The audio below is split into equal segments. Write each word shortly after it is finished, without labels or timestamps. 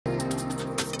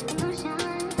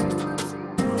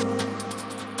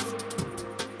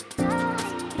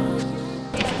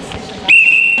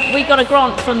got a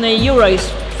grant from the Euros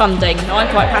funding. I'm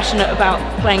quite passionate about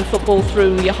playing football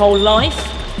through your whole life.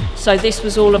 So this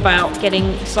was all about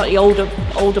getting slightly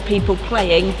older people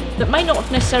playing that may not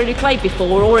have necessarily played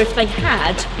before, or if they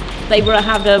had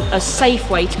a safe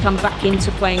way to come back into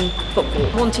playing football.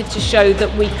 I wanted to show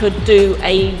that we could do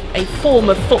a form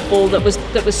of football that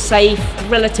was safe,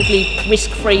 relatively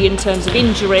risk-free in terms of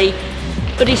injury,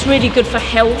 but it's really good for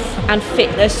health and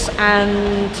fitness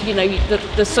and, you know,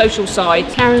 the social side.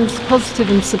 Karen's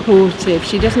positive and supportive.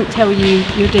 She doesn't tell you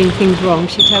you're doing things wrong,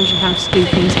 she tells you how to do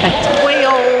things better. We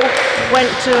all went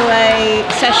to a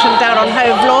session down on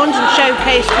Hove Lawns and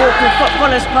showcased walking football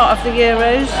as part of the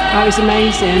Euros. That was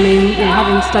amazing. I mean, you know,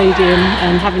 having the stadium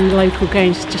and having the local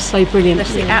games is just so brilliant.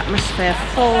 Just the atmosphere,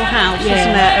 full house, isn't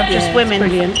it, of just women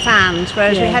fans,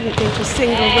 whereas we hadn't been to a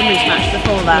single women's match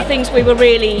before that. The things we were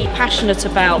really passionate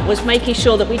about was making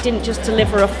sure that we didn't just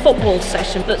deliver a football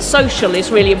session, but social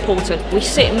is really important. We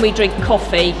sit and we drink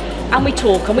coffee and we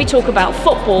talk about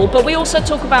football, but we also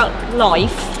talk about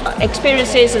life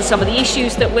experiences and some of the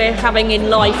issues that we're having in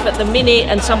life at the minute,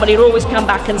 and somebody will always come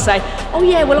back and say, oh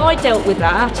yeah, well I dealt with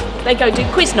that. They go do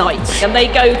quiz nights and they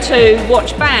go to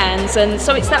watch bands, and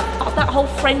so it's that whole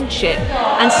friendship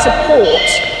and support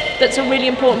that's a really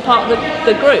important part of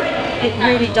the group. It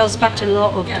really does battle a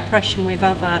lot of depression with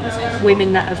other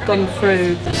women that have gone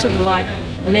through sort of like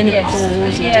menopause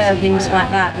and different things like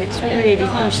that. It's really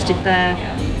boosted their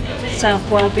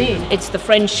self-well-being. It's the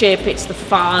friendship, it's the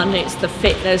fun, it's the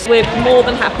fitness. We're more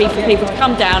than happy for people to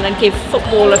come down and give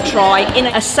football a try in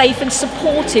a safe and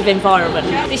supportive environment.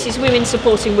 This is women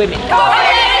supporting women.